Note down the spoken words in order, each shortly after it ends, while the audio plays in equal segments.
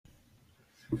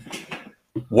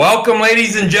Welcome,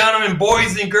 ladies and gentlemen,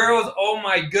 boys and girls. Oh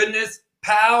my goodness,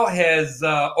 POW has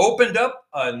opened up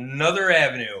another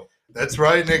avenue. That's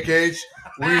right, Nick H.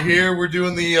 We're here. We're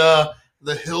doing the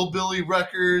Hillbilly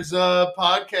Wreckers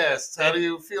podcast. How do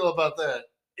you feel about that?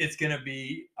 It's going to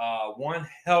be one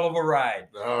hell of a ride.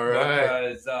 All right.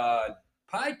 Because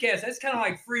podcast, that's kind of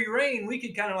like free reign. We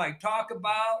could kind of like talk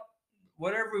about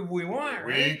whatever we want,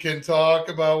 right? We can talk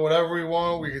about whatever we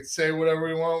want. We could say whatever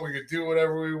we want. We could do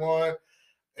whatever we want.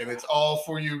 And it's all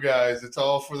for you guys. It's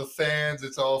all for the fans.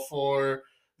 It's all for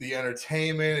the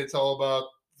entertainment. It's all about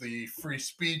the free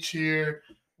speech here.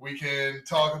 We can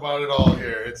talk about it all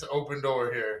here. It's an open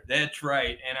door here. That's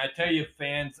right. And I tell you,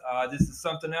 fans, this is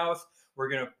something else. We're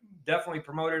going to definitely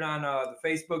promote it on the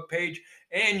Facebook page.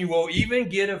 And you will even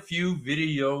get a few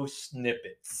video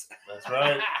snippets. That's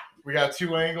right. We got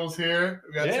two angles here.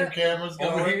 We got two cameras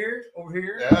going. Over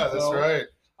here. Yeah, that's right.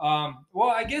 Well,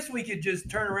 I guess we could just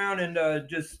turn around and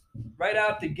just right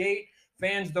out the gate.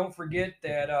 Fans, don't forget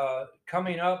that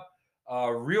coming up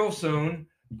real soon,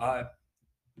 our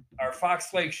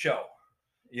Fox Lake show,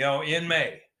 in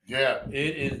May. Yeah.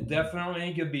 It is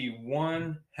definitely going to be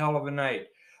one hell of a night.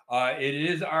 It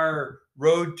is our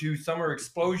Road to Summer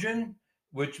Explosion,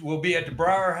 which will be at the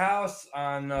Brower House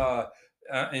on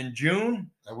in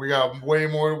June. And we got way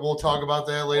more. We'll talk about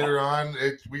that later on.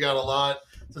 We got a lot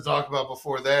to talk about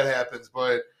before that happens,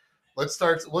 but let's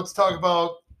talk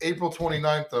about April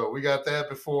 29th though. We got that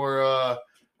before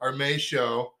our May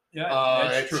show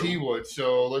at T-Wood.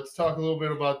 So let's talk a little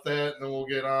bit about that, and then we'll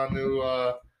get on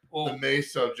to the May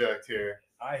subject here.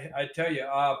 I tell you,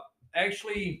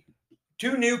 actually,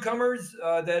 two newcomers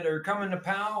that are coming to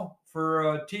POW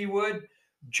for T-Wood.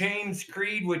 James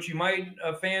Creed, which you might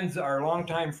fans, our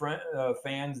longtime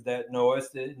fans that know us,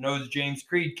 that knows James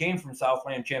Creed, came from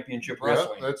Southland Championship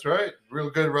Wrestling. Yeah, that's right. Real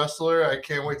good wrestler. I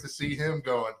can't wait to see him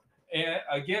going. And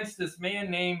against this man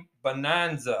named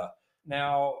Bonanza.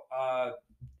 Now,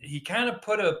 he kind of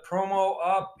put a promo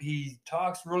up. He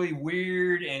talks really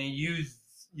weird, and he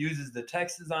uses the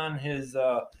Texas on his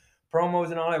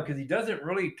promos and all that because he doesn't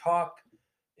really talk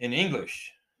in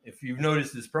English. If you've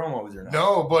noticed his promos or not.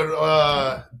 No, but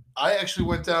I actually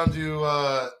went down to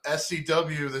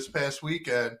SCW this past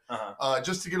weekend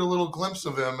just to get a little glimpse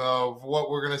of him, of what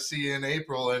we're going to see in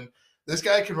April. And this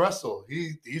guy can wrestle.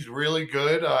 He's really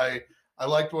good. I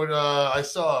liked what I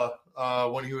saw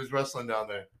when he was wrestling down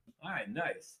there. All right,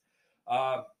 nice.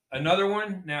 Another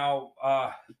one. Now,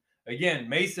 again,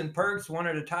 Mason Perks, one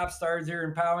of the top stars here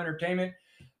in POWW Entertainment,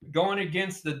 going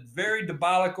against the very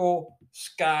diabolical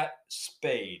Scott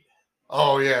Spade.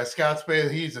 Oh, yeah. Scott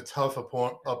Spade, he's a tough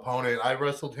opponent. I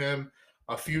wrestled him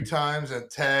a few times in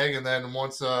tag and then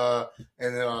once in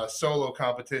a solo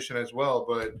competition as well.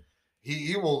 But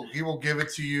he will give it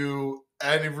to you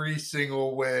every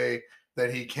single way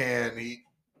that he can.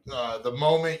 The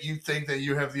moment you think that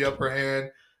you have the upper hand,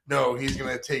 no, he's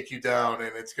going to take you down,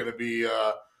 and it's going to be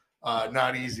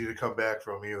not easy to come back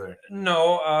from either.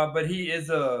 No, but he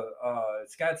is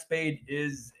Scott Spade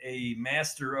is a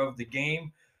master of the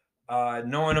game.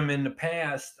 Knowing him in the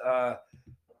past,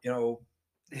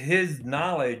 his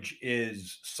knowledge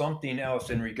is something else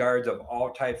in regards of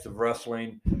all types of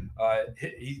wrestling.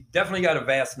 He definitely got a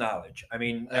vast knowledge. I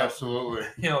mean, absolutely.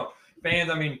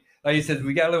 Fans. I mean, like you said,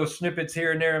 we got little snippets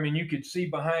here and there. I mean, you could see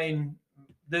behind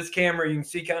this camera, you can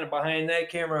see kind of behind that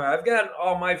camera. I've got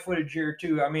all my footage here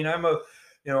too. I mean, I'm a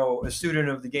student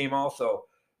of the game also.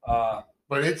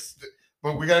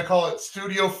 But we got to call it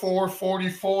Studio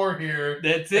 444 here.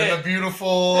 That's it. In the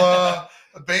beautiful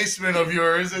basement of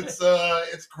yours.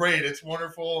 It's great. It's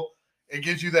wonderful. It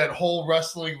gives you that whole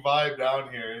wrestling vibe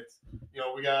down here.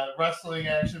 We got wrestling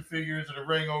action figures in a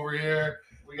ring over here.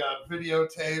 We got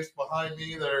videotapes behind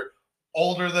me that are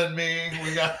older than me.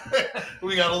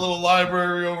 We got a little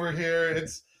library over here.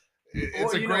 It's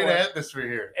a great atmosphere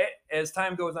here. As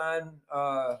time goes on,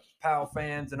 POW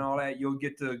fans and all that, you'll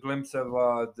get the glimpse of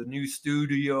the new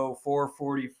Studio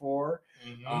 444.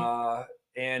 Mm-hmm.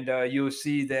 And you'll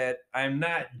see that I'm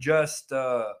not just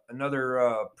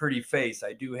another pretty face.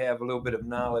 I do have a little bit of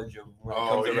knowledge of when it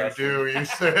comes to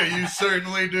wrestling. You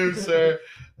certainly do, sir.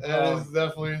 That is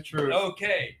definitely true.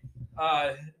 Okay.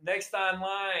 Next on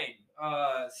line,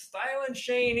 Styling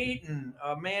Shane Eaton,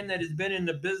 a man that has been in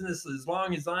the business as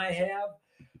long as I have,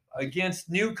 against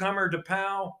newcomer to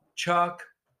POW, Chuck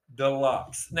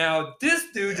Deluxe. Now, this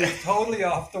dude is totally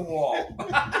off the wall.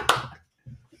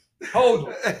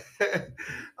 Totally.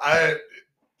 I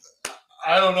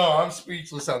don't know. I'm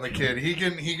speechless on the kid. He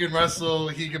can wrestle.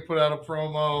 He can put out a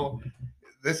promo.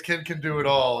 This kid can do it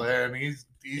all, and he's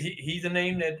a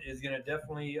name that is going to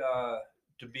definitely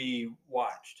to be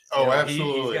watched. Oh,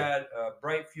 absolutely. He's got a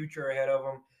bright future ahead of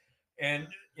him. And,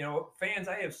 fans,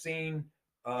 I have seen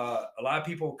a lot of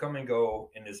people come and go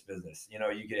in this business. You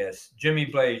could ask Jimmy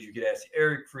Blaze, you could ask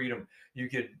Eric Freedom, you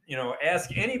could,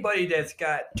 ask anybody that's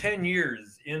got 10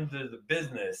 years into the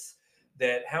business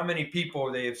that how many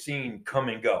people they have seen come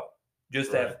and go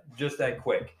just that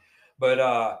quick.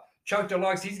 But Chuck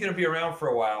Deluxe, he's going to be around for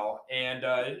a while. And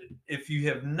if you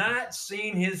have not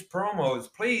seen his promos,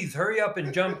 please hurry up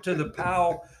and jump to the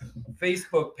POW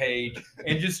Facebook page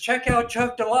and just check out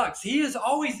Chuck Deluxe. He is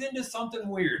always into something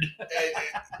weird.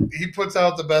 He puts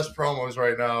out the best promos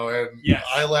right now, and yes.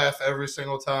 I laugh every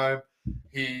single time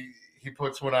he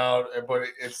puts one out. But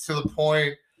it's to the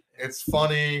point. It's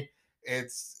funny.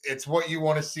 It's what you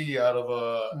want to see out of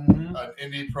an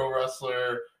indie pro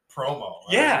wrestler promo.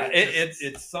 Yeah,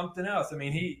 it's something else. I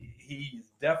mean, he's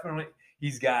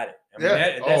got it. I mean,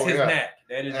 that's his knack.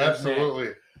 That is absolutely. His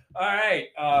knack. All right,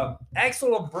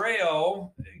 Axel Abreu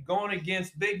going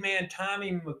against big man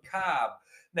Tommy McCobb.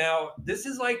 Now, this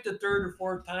is like the third or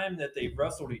fourth time that they've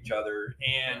wrestled each other,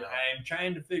 and I'm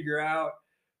trying to figure out,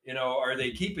 are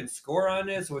they keeping score on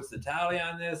this? What's the tally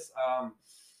on this?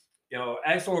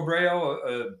 Axel Abreu,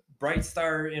 a bright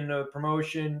star in the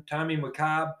promotion. Tommy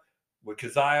McCobb with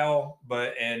Kazile,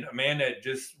 and a man that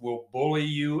just will bully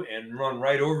you and run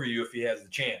right over you if he has the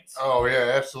chance. Oh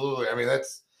yeah, absolutely. I mean,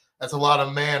 that's a lot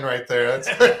of man right there. That's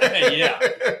yeah,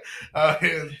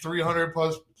 300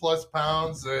 plus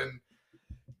pounds, and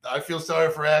I feel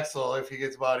sorry for Axel if he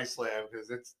gets body slammed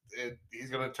because he's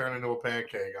going to turn into a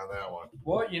pancake on that one.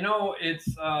 Well,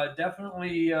 it's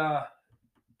definitely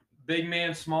big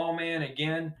man, small man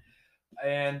again,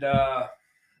 and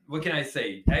what can I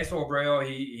say? Axel Abreu,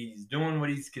 he's doing what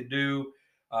he could do.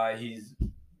 He's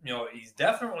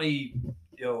definitely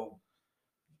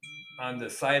on the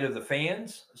side of the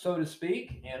fans, so to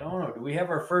speak. And I don't know, do we have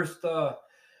our first?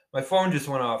 My phone just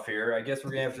went off here. I guess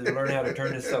we're gonna have to learn how to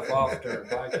turn this stuff off during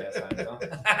podcast time.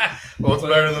 Huh? Well, it's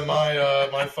better than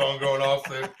my phone going off.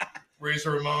 The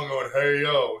Razor Ramon going, "Hey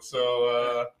yo!"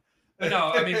 So. But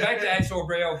no, I mean, back to Axel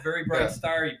Abreu, very bright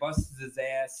star. He busts his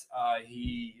ass.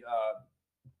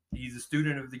 He's a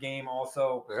student of the game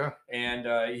also. Yeah.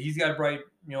 And he's got a bright,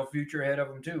 future ahead of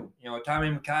him too. Tommy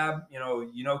McCobb,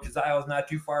 Kazile's not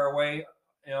too far away,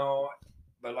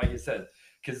 but like I said,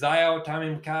 Kazile,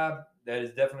 Tommy McCobb, that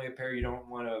is definitely a pair you don't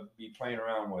want to be playing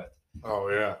around with. Oh,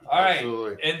 yeah. All right.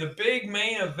 And the big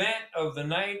main event of the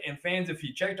night, and fans, if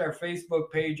you checked our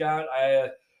Facebook page out,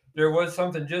 there was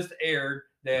something just aired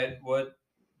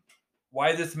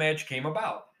why this match came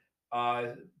about.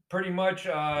 Pretty much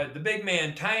the big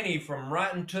man Tiny from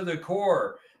Rotten to the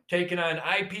Core taking on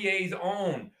IPA's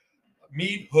own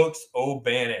Meat Hooks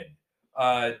O'Bannon.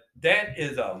 That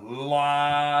is a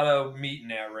lot of meat in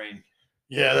that ring.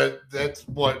 Yeah, that's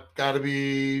what got to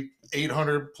be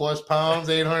 800 plus pounds,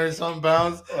 800 something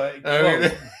pounds.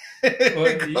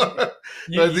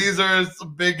 These are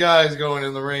some big guys going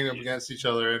in the ring up against each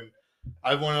other, and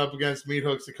I've went up against Meat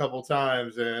Hooks a couple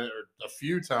times or a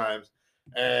few times,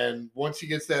 and once he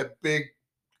gets that big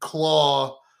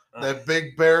claw, that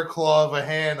big bear claw of a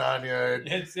hand on you,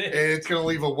 it's going to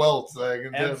leave a welt. I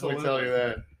can definitely tell you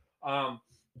that.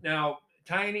 Now,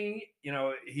 Tiny,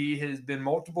 he has been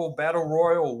multiple Battle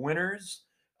Royal winners.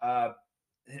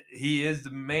 He is the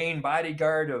main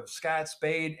bodyguard of Scott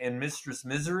Spade and Mistress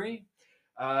Misery.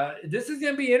 This is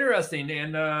going to be interesting,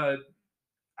 and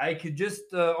I could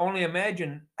just only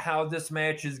imagine how this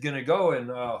match is going to go, and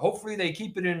hopefully they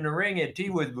keep it in the ring at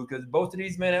T-Wood, because both of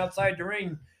these men outside the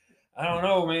ring, I don't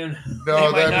know, man.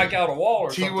 They might knock out a wall or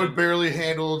something. T-Wood barely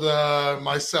handled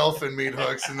myself and Meat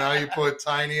Hooks, and now you put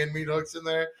Tiny and Meat Hooks in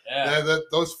there. Yeah.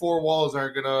 Those four walls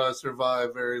aren't going to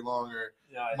survive very long or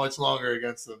much longer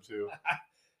against them, too.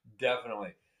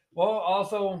 Definitely. Well,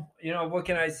 also, what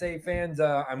can I say, fans?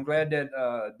 I'm glad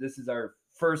that this is our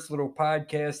first little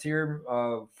podcast here,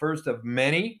 first of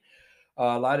many.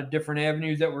 A lot of different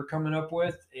avenues that we're coming up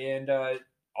with, and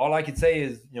all I can say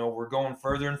is, we're going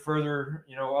further and further,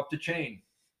 up the chain.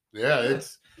 Yeah,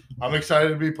 I'm excited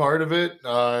to be part of it.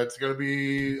 It's going to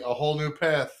be a whole new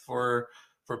path for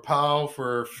POW,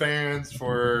 for fans,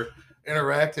 for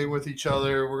interacting with each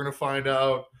other. We're going to find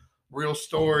out real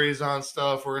stories on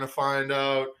stuff. We're going to find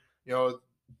out,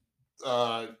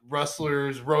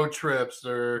 wrestlers' road trips,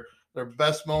 their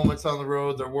best moments on the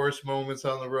road, their worst moments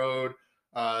on the road,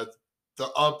 the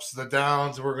ups, the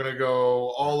downs. We're going to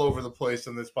go all over the place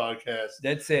in this podcast.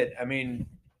 That's it. I mean,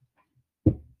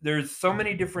 there's so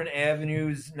many different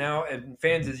avenues now, and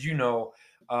fans, as you know,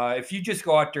 if you just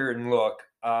go out there and look,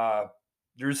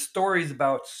 there's stories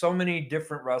about so many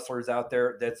different wrestlers out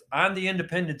there that's on the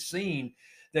independent scene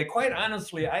that quite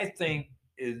honestly, I think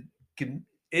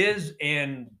is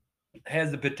and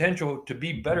has the potential to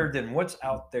be better than what's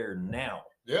out there now.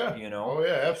 Yeah. You know, Oh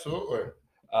yeah, absolutely.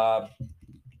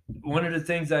 One of the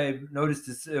things I noticed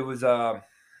is it was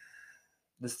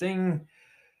this thing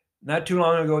not too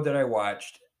long ago that I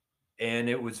watched, and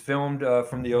it was filmed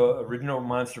from the original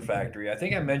Monster Factory. I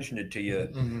think I mentioned it to you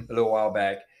a little while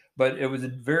back, but it was a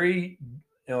very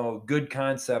good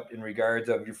concept in regards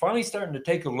of you're finally starting to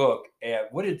take a look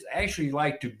at what it's actually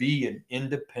like to be an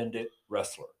independent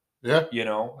wrestler. Yeah.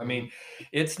 I mean,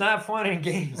 it's not fun in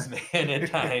games, man,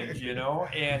 at times,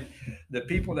 and the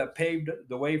people that paved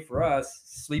the way for us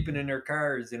sleeping in their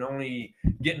cars and only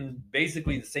getting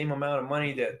basically the same amount of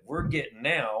money that we're getting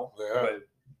now. Yeah. But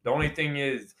the only thing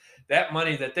is that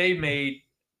money that they made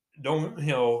don't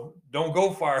go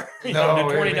far. The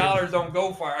 $20 don't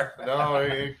go far. No,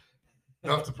 you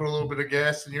have to put a little bit of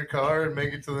gas in your car and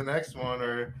make it to the next one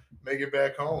or make it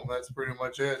back home. That's pretty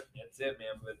much it. That's it, man.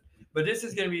 But this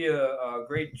is going to be a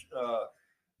great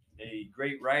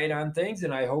ride on things,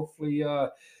 and I hopefully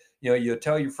you'll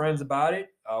tell your friends about it.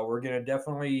 We're going to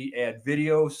definitely add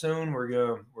video soon.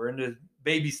 We're into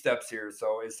baby steps here,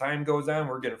 so as time goes on,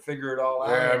 we're going to figure it all out.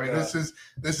 Yeah, I mean this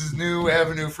is new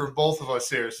avenue for both of us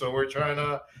here, so we're trying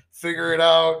to figure it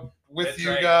out with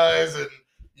you guys, and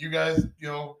you guys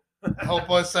help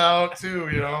us out too.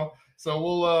 So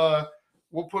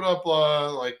we'll put up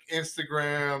like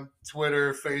Instagram,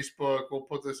 Twitter, Facebook. We'll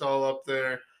put this all up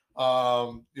there.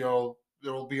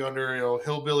 It'll be under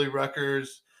Hillbilly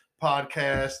Records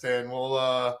podcast, and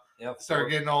we'll start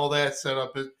getting all that set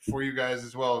up for you guys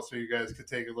as well, so you guys can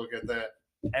take a look at that.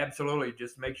 Absolutely.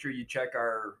 Just make sure you check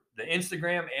the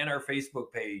Instagram and our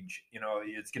Facebook page.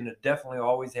 It's going to definitely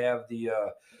always have the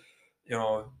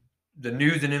the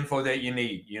news and info that you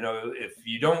need. If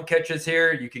you don't catch us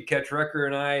here, you can catch Wrecker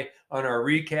and I on our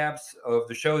recaps of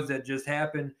the shows that just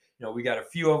happened. We got a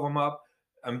few of them up.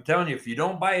 I'm telling you, if you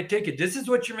don't buy a ticket, this is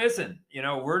what you're missing.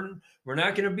 We're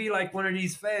not going to be like one of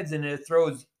these feds and it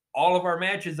throws all of our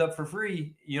matches up for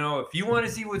free. If you want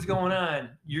to see what's going on,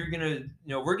 we're going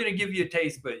to give you a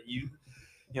taste, but you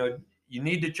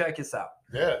need to check us out.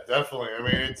 Yeah, definitely. I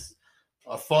mean, it's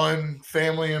a fun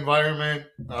family environment.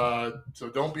 So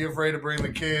don't be afraid to bring the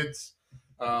kids.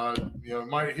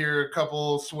 Might hear a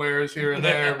couple swears here and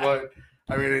there, but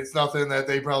I mean, it's nothing that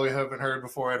they probably haven't heard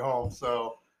before at home.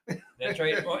 So that's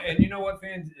right. Well, and you know what,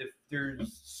 fans, if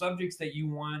there's subjects that you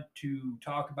want to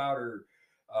talk about or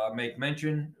make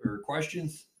mention or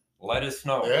questions, let us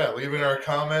know. Yeah, leave it in our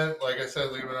comment. Like I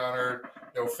said, leave it on our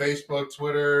Facebook,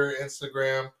 Twitter,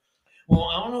 Instagram. Well,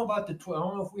 I don't know about I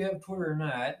don't know if we have Twitter or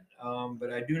not,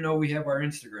 but I do know we have our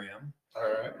Instagram. All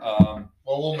right.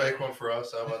 Well, we'll make one for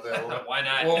us. How about that? Why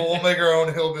not? We'll make our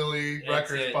own Hillbilly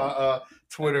Records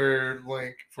Twitter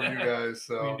link for you guys.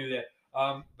 So we can do that.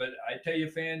 But I tell you,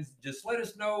 fans, just let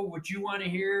us know what you want to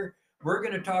hear. We're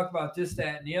going to talk about this,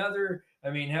 that, and the other. I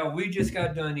mean, hell, we just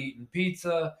got done eating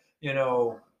pizza.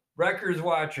 Wrecker's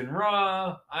watching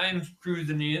Raw. I'm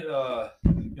cruising the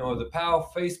POW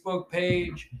Facebook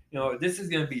page. This is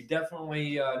going to be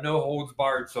definitely no holds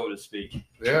barred, so to speak.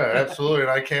 Yeah, absolutely.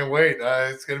 And I can't wait.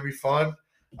 It's going to be fun.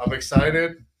 I'm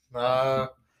excited.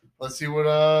 Let's see what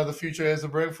the future has to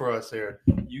bring for us here.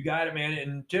 You got it, man.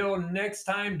 Until next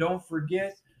time, don't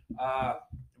forget,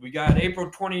 we got April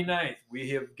 29th. We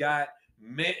have got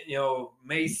May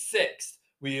 6th.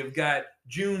 We have got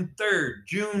June 3rd,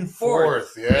 June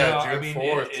 4th. Yeah, June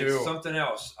 4th, too. It's something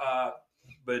else.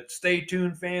 But stay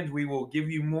tuned, fans. We will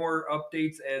give you more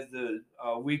updates as the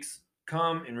weeks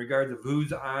come in regards of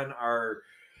who's on our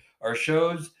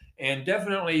shows. And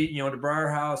definitely, the Briar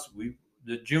House,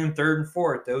 the June 3rd and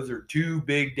 4th, those are 2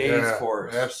 big days for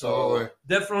us. Absolutely. So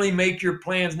definitely make your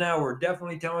plans now. We're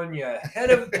definitely telling you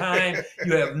ahead of time.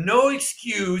 You have no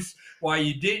excuse why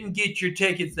you didn't get your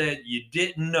tickets that you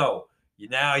didn't know.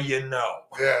 Now you know.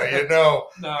 Yeah, you know.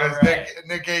 Because right.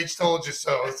 Nick Gage told you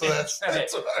so. So that's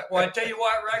Well, I tell you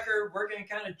what, Wrecker, we're going to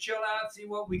kind of chill out, see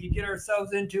what we can get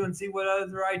ourselves into, and see what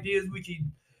other ideas we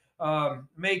can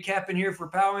make happen here for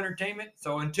POWW Entertainment.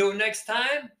 So until next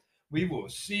time, we will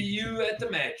see you at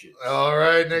the matches. All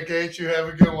right, Nick Gage, you have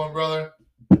a good one, brother.